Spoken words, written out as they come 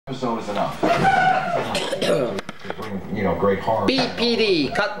episode is enough. You know, great horror.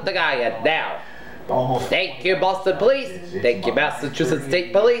 BPD, cut the guy in now. Thank you, Boston Police. Thank you, Massachusetts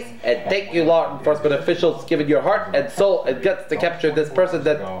State Police. And thank you, law enforcement officials, giving your heart and soul and guts to capture this person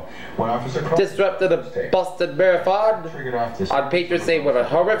that disrupted the Boston Marathon on Patriots Day with a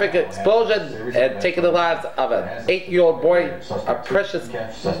horrific explosion and taking the lives of an 8-year-old boy, a precious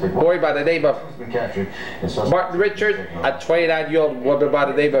boy by the name of Martin Richard, a 29-year-old woman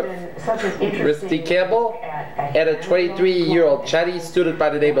by the name of Christy Campbell, and a 23-year-old Chinese student by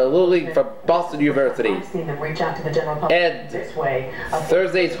the name of Lily from Boston University. And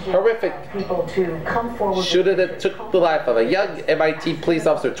Thursday's horrific shooting that took the life of a young MIT police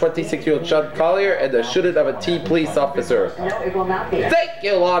officer, 26-year-old Sean Collier, and the shooting of a T police officer. Thank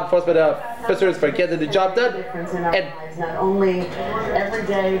you, law enforcement officers, for getting the job done. And not only every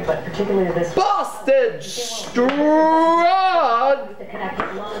day, but particularly this Boston strong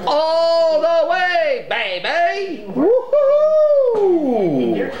all the way, baby!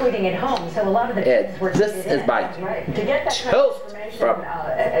 Woohoo! You're tweeting at home, so a lot of the kids were this is my toast from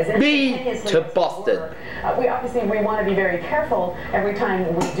me to Boston. We want to be very careful every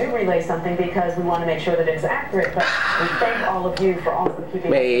time we do relay something because we want to make sure that it's accurate. But we thank all of you for also keeping.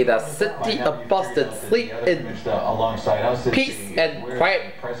 May the city of Boston sleep in peace and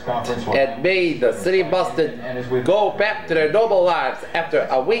quiet, and may the city of Boston go back to their normal lives after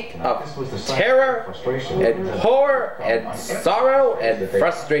a week of terror and horror and sorrow and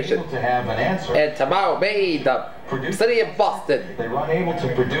frustration. And tomorrow may the city of Boston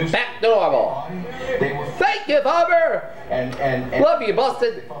back to normal. Thank you, Farmer. Love you,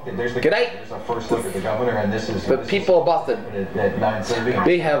 Boston. Good night. The people of Boston,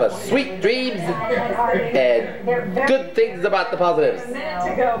 they have a sweet dreams and good things about the positives.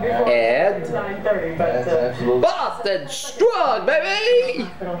 And Boston strong, baby.